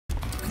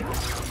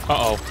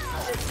Uh-oh.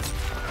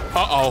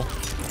 Uh-oh.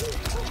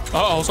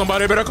 Uh-oh,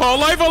 somebody better call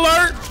life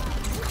alert.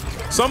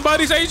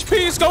 Somebody's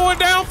HP is going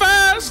down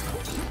fast.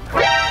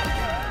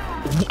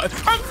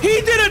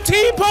 He did a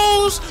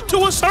T-pose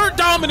to assert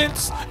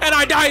dominance, and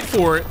I died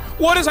for it.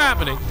 What is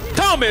happening?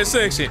 Comment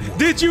section.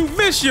 Did you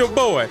miss your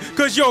boy?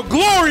 Because your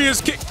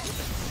glorious kick.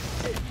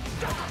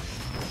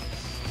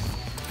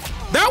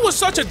 That was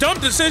such a dumb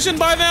decision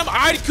by them.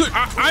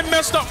 I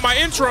messed up my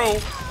intro,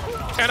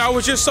 and I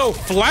was just so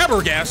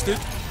flabbergasted.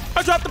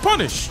 I dropped the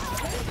punish.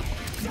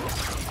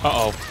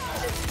 Uh-oh.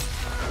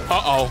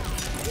 Uh-oh.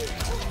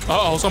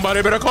 Uh-oh,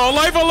 somebody better call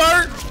life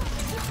alert.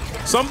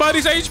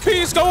 Somebody's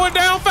HP is going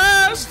down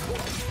fast.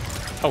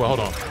 Oh, well, hold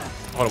on.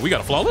 Hold on, we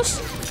got a flawless?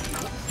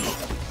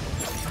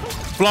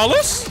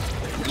 Flawless?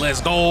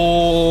 Let's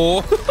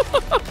go.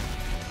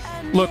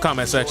 Look,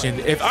 comment section,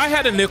 if I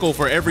had a nickel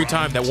for every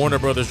time that Warner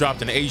Brothers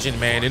dropped an Asian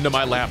man into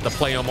my lap to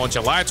play him on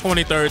July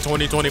 23rd,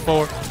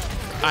 2024,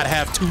 I'd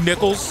have 2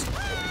 nickels,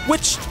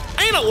 which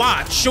ain't a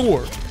lot,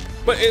 sure.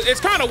 But it's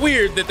kind of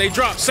weird that they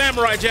dropped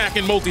Samurai Jack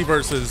in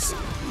Multiverses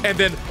and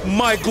then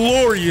My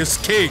Glorious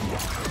King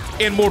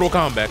in Mortal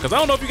Kombat. Because I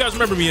don't know if you guys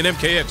remember me in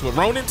MKX with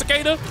Ronin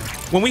Takeda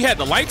when we had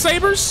the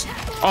lightsabers.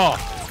 Oh,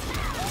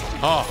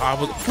 I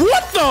was,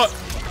 what the?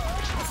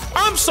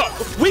 I'm sorry,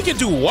 we can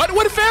do what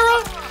with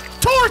Farah?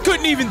 Tor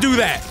couldn't even do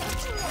that.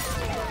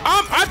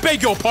 I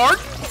beg your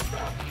pardon.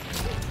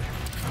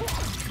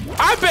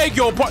 I beg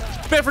your pardon.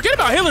 Man, forget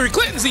about Hillary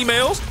Clinton's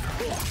emails.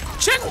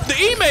 Check the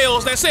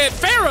emails that said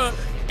Farah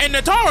and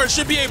Natara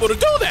should be able to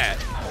do that.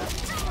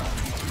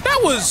 That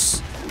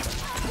was...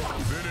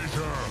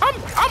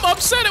 I'm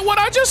upset at what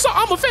I just saw.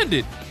 I'm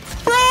offended.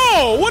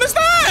 Bro, what is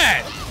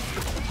that?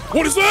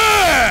 What is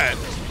that?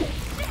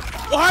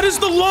 Why does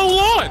the low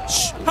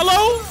launch?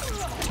 Hello?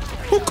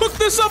 Who cooked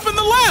this up in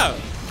the lab?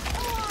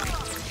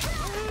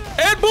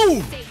 And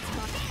boom.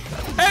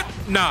 And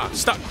nah,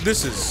 stop.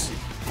 This is...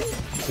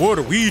 What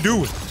are we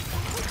doing?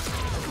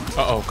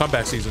 Uh-oh,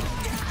 comeback season.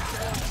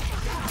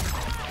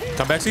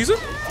 Comeback season?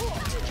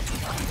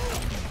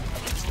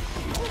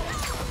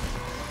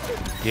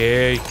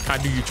 Yeah, I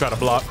knew you'd try to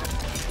block.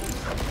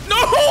 No,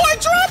 I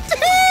dropped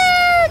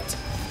it!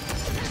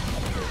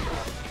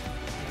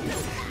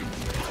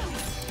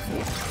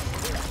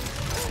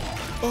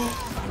 Oh.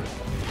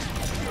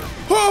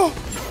 Oh.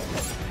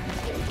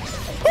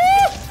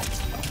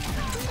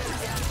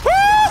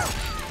 Oh.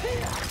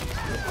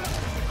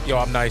 Yo,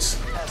 I'm nice.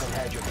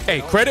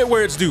 Hey, credit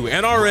where it's due.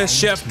 NRS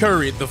Chef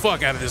curried the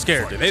fuck out of this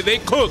character. They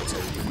cooked.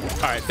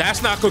 All right,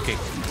 that's not cooking.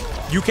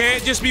 You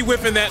can't just be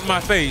whipping that in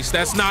my face.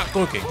 That's not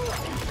cooking.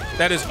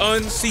 That is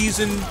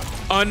unseasoned,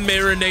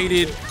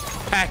 unmarinated,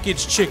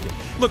 packaged chicken.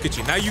 Look at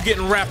you, now you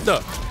getting wrapped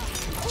up.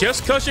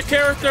 Just because your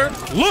character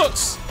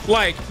looks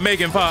like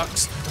Megan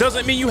Fox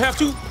doesn't mean you have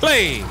to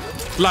play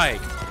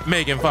like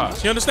Megan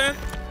Fox. You understand?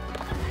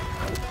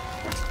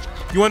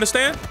 You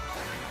understand?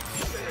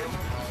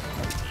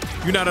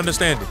 You're not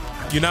understanding.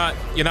 You're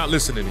not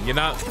listening. You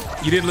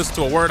didn't listen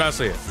to a word I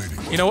said.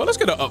 You know what? Let's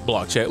get an up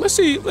block check. Let's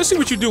see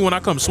what you do when I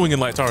come swinging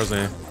like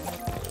Tarzan.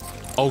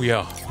 Oh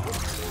yeah.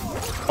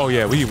 Oh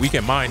yeah, we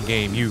can mind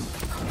game you.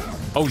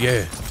 Oh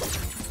yeah.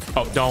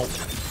 Oh, don't.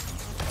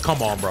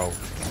 Come on, bro.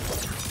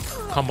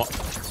 Come on.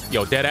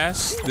 Yo, dead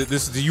ass.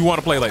 Do you want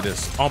to play like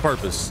this on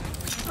purpose?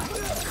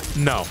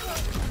 No.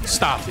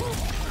 Stop it.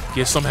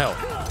 Get some help.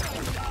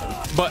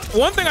 But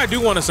one thing I do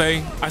want to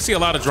say, I see a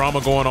lot of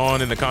drama going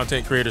on in the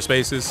content creator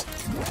spaces.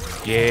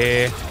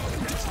 Yeah,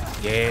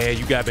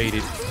 you got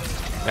baited.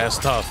 That's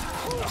tough.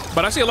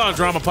 But I see a lot of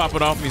drama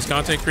popping off in these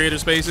content creator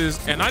spaces,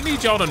 and I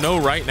need y'all to know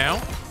right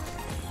now,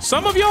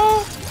 some of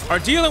y'all are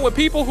dealing with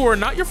people who are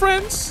not your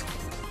friends.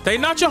 They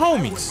not your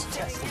homies.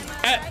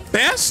 At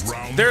best,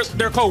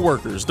 they're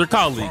co-workers, they're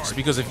colleagues,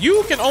 because if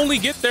you can only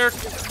get their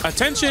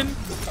attention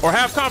or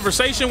have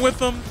conversation with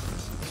them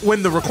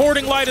when the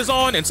recording light is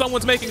on and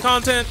someone's making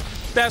content,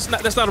 that's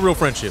not a real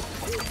friendship.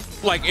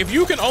 Like, if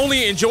you can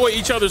only enjoy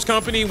each other's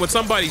company when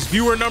somebody's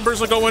viewer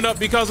numbers are going up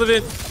because of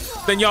it,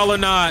 then y'all are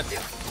not,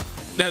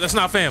 that's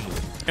not family.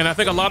 And I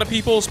think a lot of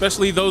people,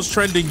 especially those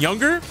trending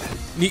younger,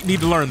 need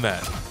to learn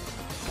that.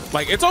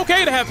 Like, it's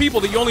okay to have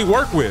people that you only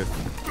work with,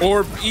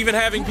 or even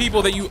having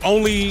people that you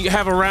only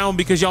have around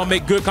because y'all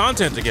make good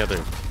content together.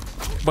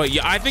 But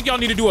yeah, I think y'all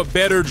need to do a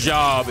better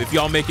job if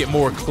y'all make it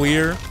more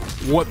clear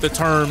what the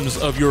terms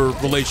of your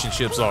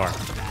relationships are.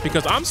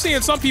 Because I'm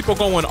seeing some people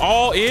going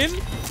all in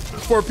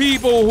for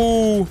people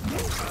who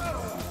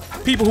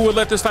would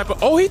let this type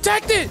of, oh, he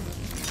teched it.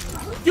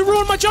 You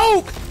ruined my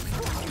joke.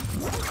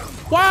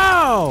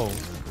 Wow.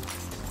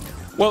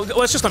 Well,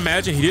 let's just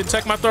imagine he didn't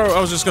tech my throw. I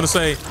was just gonna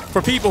say,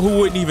 for people who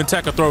wouldn't even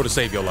tech a throw to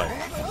save your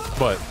life.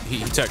 But he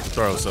teched the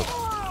throw, so,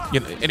 you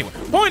know, anyway.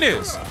 Point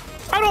is,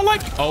 I don't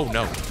like, oh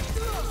no.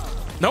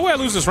 No way I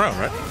lose this round,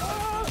 right?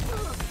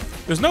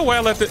 There's no way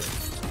I let it,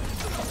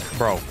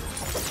 bro.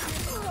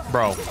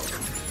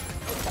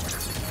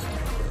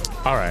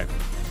 All right.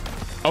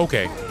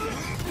 Okay.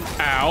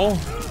 Ow.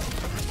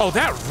 Oh,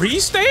 that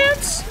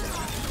restance?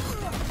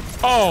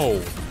 Oh.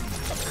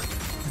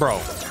 Bro.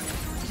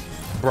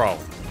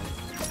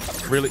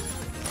 Really?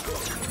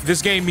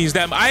 This game means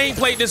that. I ain't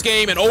played this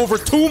game in over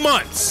 2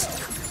 months.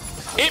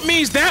 It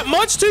means that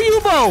much to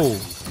you, bro?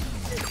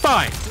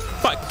 Fine.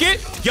 But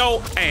get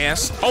your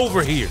ass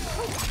over here.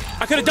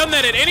 I could have done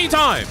that at any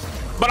time,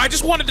 but I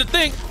just wanted to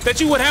think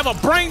that you would have a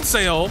brain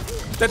cell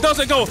that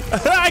doesn't go,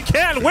 I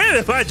can't win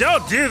if I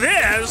don't do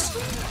this.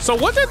 So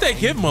what did they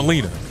give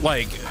Melina?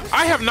 Like,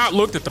 I have not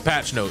looked at the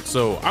patch notes,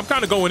 so I'm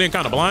kind of going in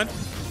kind of blind.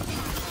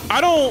 I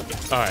don't.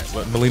 All right,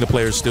 but Melina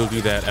players still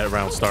do that at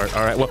round start.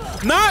 All right, well,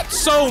 not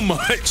so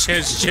much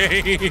has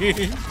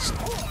changed,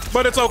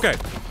 but it's okay.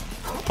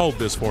 Hold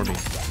this for me.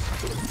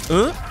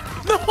 No,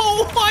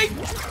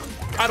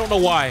 I don't know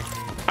why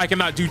I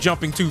cannot do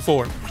jumping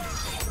 2-4.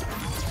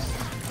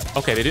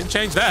 Okay, they didn't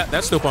change that.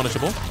 That's still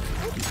punishable.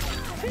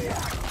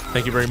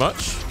 Thank you very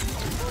much.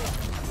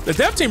 The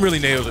dev team really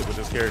nails it with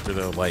this character,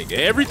 though. Like,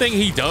 everything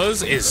he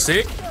does is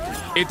sick.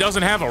 It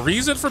doesn't have a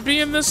reason for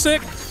being this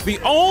sick. The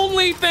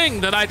only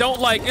thing that I don't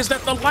like is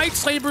that the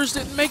lightsabers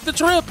didn't make the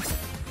trip.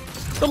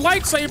 The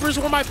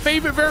lightsabers were my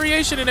favorite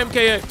variation in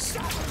MKX.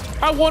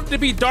 I wanted to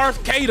be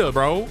Darth Takeda,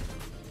 bro.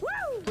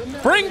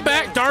 Bring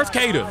back Darth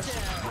Takeda.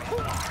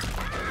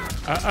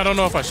 I don't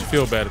know if I should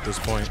feel bad at this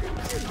point.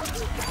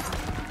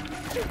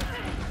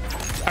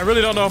 I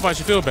really don't know if I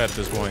should feel bad at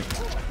this point.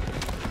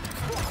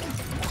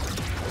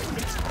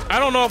 I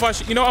don't know if I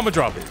should. You know, I'm gonna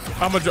drop it.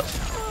 I'm gonna drop.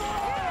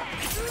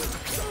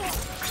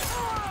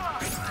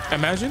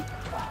 Imagine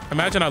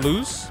I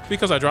lose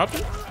because I dropped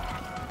it.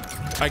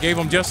 I gave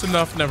him just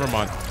enough. Never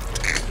mind.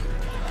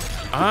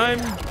 I'm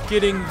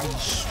getting the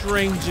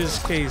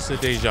strangest case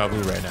of deja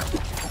vu right now.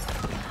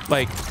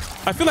 Like,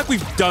 I feel like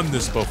we've done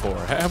this before.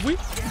 Have we?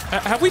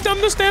 Have we done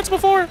this dance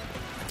before?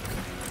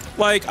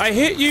 Like, I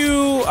hit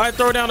you, I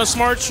throw down a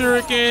smart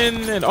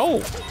shuriken, and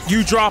oh,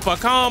 you drop a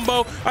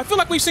combo. I feel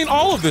like we've seen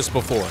all of this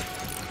before.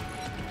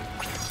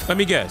 Let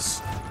me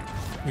guess.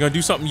 You're gonna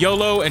do something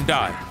YOLO and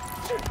die.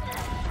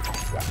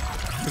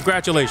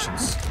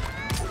 Congratulations.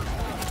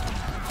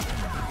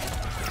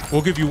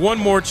 We'll give you one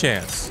more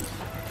chance.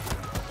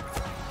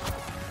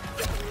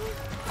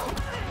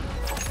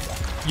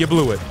 You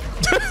blew it.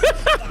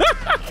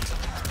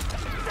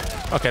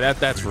 Okay,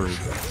 that's rude.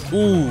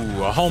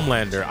 Ooh, a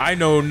Homelander. I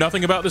know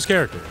nothing about this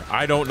character.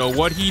 I don't know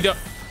what he does.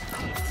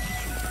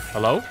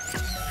 Hello?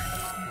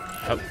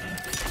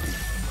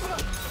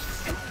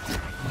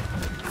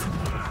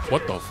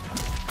 What the?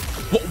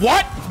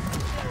 What?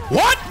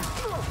 What?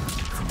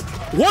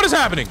 What is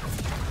happening?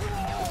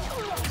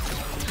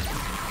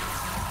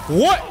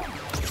 What?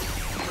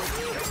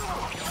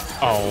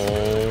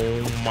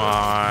 Oh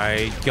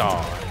my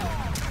God.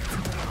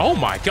 Oh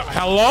my God.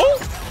 Hello?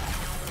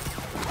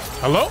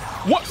 Hello?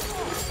 What?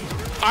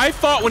 I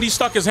thought when he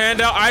stuck his hand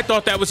out, I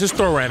thought that was his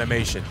throw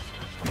animation.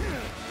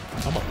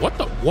 What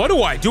the? What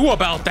do I do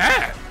about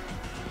that?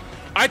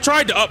 I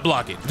tried to up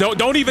block it.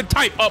 Don't even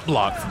type up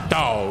block.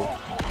 Dog.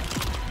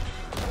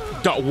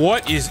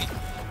 What is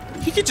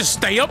he could just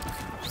stay up?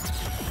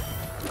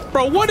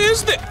 Bro, what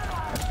is this?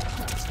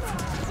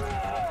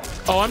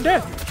 Oh, I'm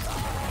dead.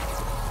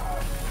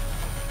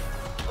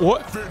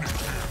 What?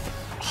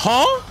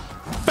 Huh?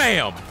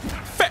 Bam.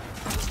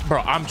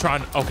 Bro, I'm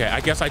trying. Okay,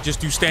 I guess I just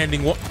do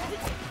standing.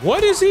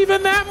 What is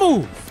even that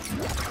move?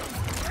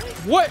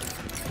 What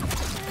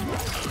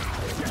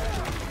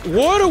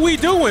are we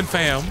doing,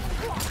 fam?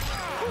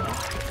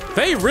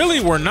 They really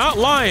were not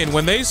lying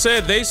when they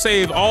said they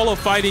save all of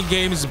fighting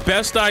games'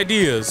 best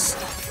ideas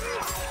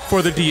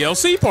for the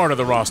DLC part of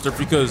the roster,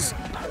 because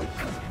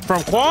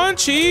from Quan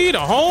Chi to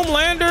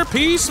Homelander,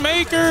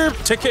 Peacemaker,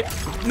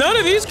 none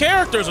of these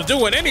characters are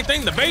doing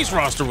anything the base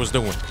roster was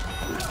doing.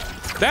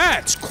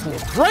 That's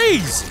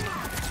crazy.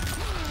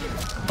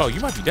 Oh, you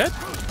might be dead.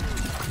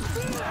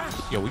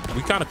 Yo,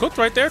 we kind of cooked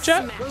right there,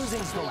 chat.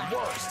 Losing's the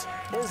worst,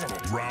 isn't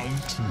it?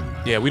 Round 2.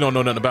 Yeah, we don't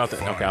know nothing about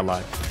that. Okay, I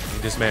lied.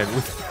 This man,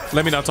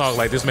 let me not talk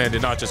like this man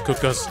did not just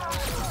cook us.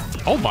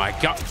 Oh my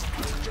God.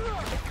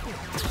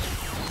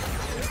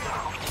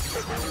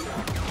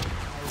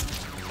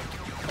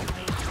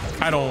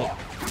 I don't.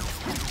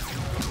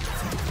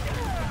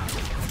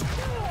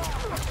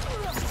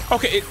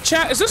 Okay,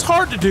 chat, is this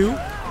hard to do?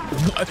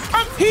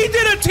 He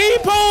did a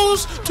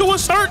T-pose to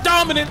assert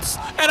dominance,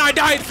 and I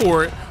died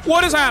for it.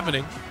 What is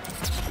happening?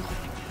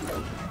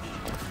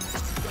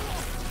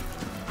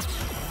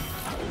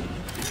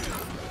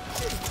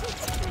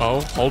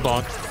 Oh, hold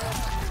on.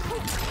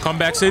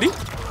 Comeback City?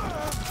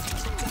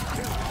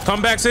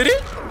 Comeback City?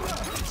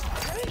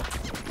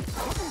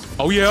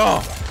 Oh,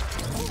 yeah.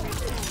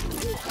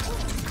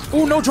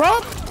 Oh, no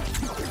drop?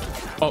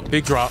 Oh,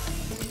 big drop.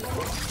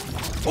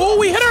 Oh,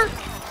 we hit her.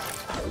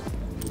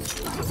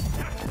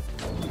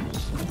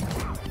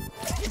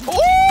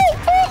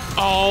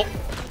 Oh.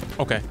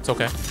 Okay, it's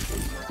okay.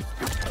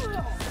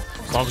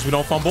 As long as we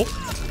don't fumble.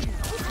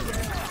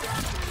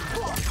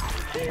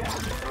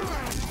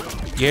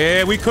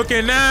 Yeah, we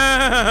cooking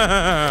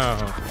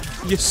now.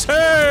 Yes,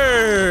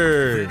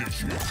 sir.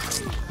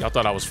 Y'all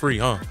thought I was free,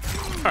 huh?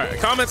 All right,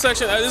 comment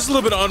section. This is a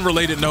little bit of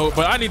unrelated note,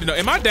 but I need to know,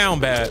 am I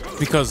down bad?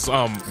 Because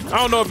I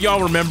don't know if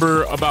y'all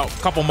remember about a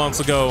couple months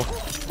ago,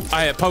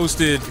 I had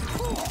posted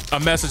a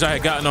message I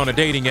had gotten on a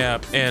dating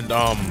app, and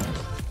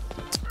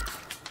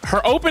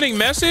her opening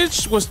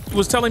message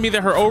was telling me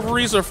that her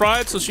ovaries are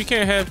fried, so she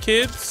can't have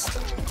kids.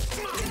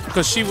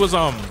 Because she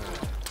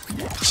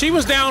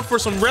was down for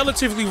some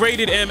relatively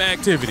rated M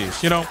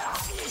activities, you know,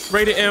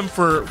 rated M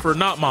for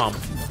not mom,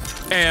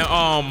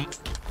 and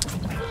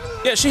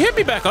yeah, she hit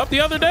me back up the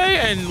other day,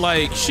 and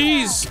like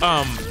she's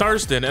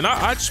thirsting, and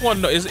I just want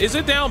to know, is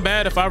it down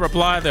bad if I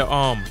reply that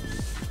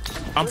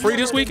I'm free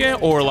this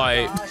weekend, or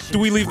like do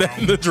we leave that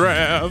in the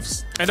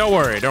drafts? And don't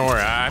worry,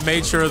 I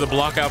made sure to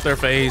block out their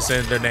face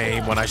and their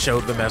name when I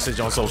showed the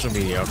message on social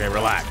media. Okay,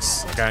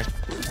 relax. Okay,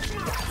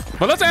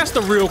 but let's ask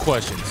the real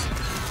questions.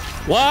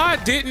 Why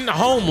didn't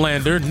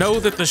Homelander know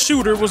that the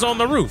shooter was on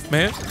the roof,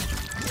 man?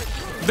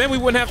 Then we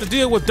wouldn't have to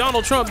deal with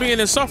Donald Trump being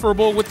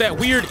insufferable with that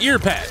weird ear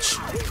patch.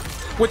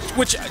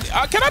 Which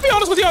can I be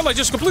honest with y'all, like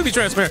just completely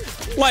transparent?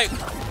 Like,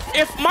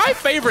 if my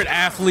favorite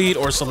athlete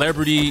or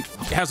celebrity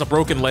has a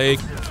broken leg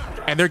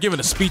and they're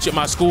giving a speech at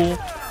my school,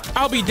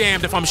 I'll be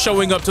damned if I'm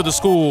showing up to the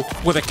school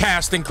with a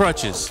cast and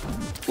crutches.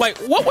 Like,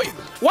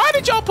 why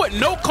did y'all put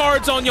note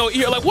cards on your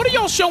ear? Like, what are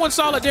y'all showing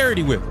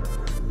solidarity with?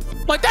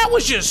 Like, that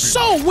was just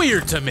so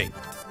weird to me.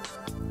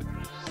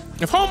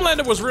 If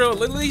Homelander was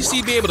real, at least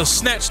he'd be able to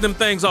snatch them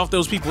things off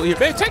those people's ear.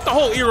 Man, take the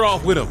whole ear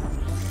off with him.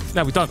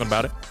 Now we talking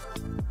about it.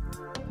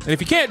 And if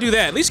you can't do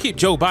that, at least keep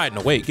Joe Biden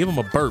awake. Give him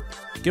a burp.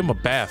 Give him a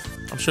bath.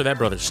 I'm sure that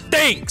brother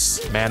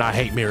stinks. Man, I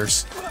hate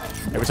mirrors.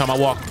 Every time I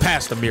walk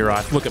past the mirror,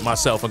 I look at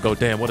myself and go,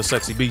 damn, what a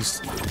sexy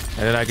beast. And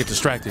then I get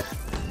distracted.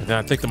 And then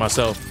I think to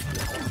myself,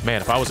 man,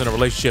 if I was in a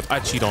relationship,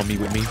 I'd cheat on me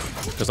with me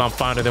because I'm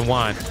finer than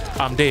wine.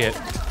 I'm dead.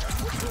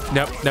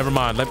 Nope, never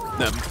mind.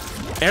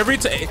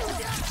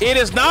 It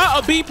is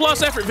not a B+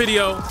 effort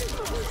video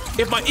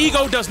if my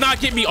ego does not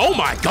get me. Oh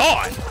my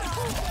God.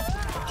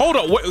 Hold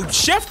up, what,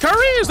 Chef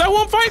Curry? Is that who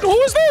I'm fighting? Who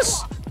is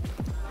this?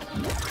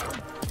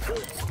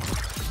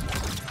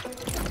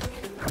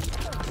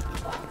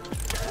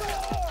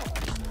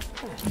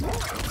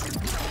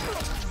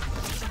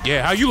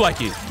 Yeah, how you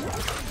like it?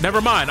 Never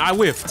mind, I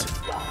whiffed.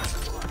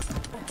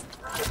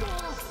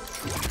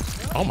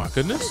 Oh my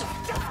goodness.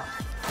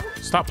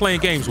 Stop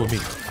playing games with me.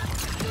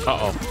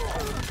 Uh-oh.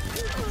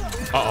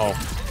 Uh-oh.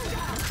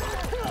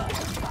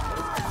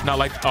 Not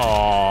like,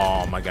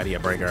 oh my God, he a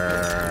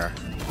breaker.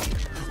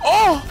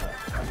 Oh!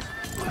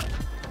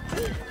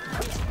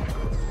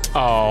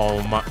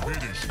 Oh my.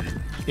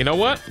 You know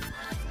what?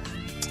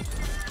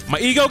 My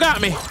ego got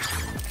me.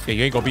 Yeah,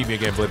 you ain't gonna beat me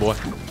again, Playboy.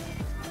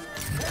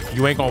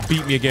 You ain't gonna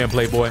beat me again,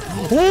 Playboy.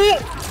 Oh!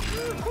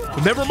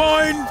 Never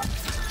mind.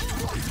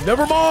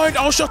 Never mind.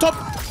 I'll shut up.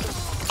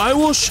 I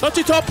will shut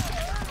it up.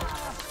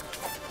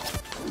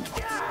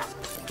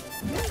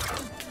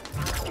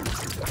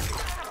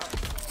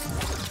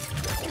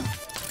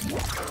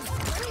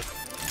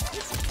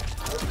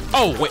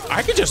 Oh, wait,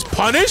 I can just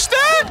punish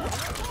that?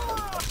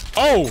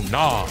 Oh,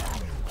 nah.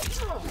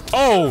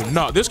 Oh,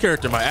 nah. This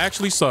character might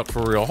actually suck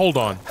for real. Hold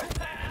on.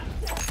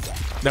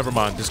 Never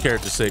mind. This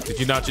character's sick. Did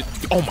you not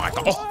just... Oh, my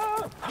God.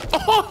 Oh.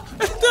 Oh,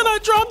 and then I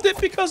dropped it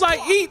because I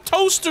eat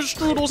toaster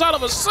strudels out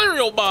of a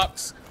cereal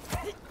box.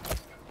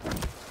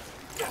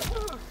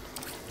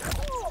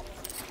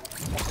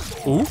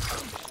 Ooh.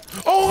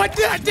 Oh, I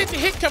didn't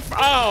hit...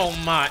 Oh,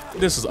 my.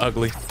 This is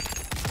ugly.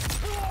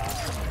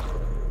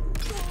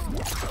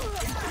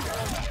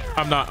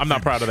 I'm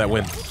not proud of that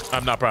win.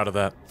 I'm not proud of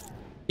that.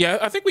 Yeah,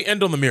 I think we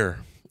end on the mirror.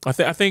 I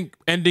think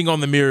ending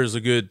on the mirror is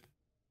a good.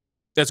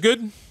 That's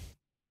good.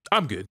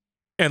 I'm good.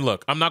 And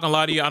look, I'm not gonna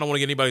lie to you. I don't want to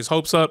get anybody's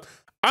hopes up.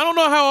 I don't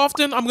know how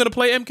often I'm gonna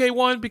play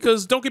MK1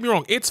 because don't get me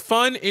wrong, it's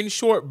fun in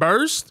short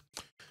bursts,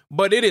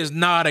 but it is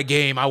not a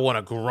game I want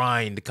to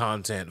grind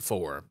content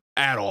for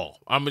at all.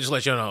 I'm gonna just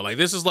let you know, like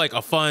this is like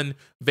a fun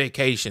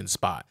vacation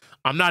spot.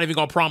 I'm not even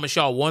gonna promise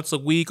y'all once a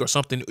week or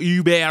something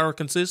uber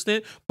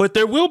consistent, but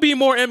there will be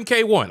more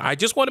MK1. I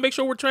just want to make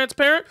sure we're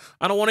transparent.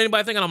 I don't want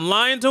anybody thinking I'm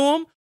lying to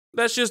them.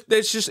 That's just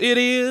it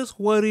is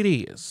what it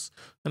is.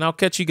 And I'll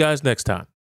catch you guys next time.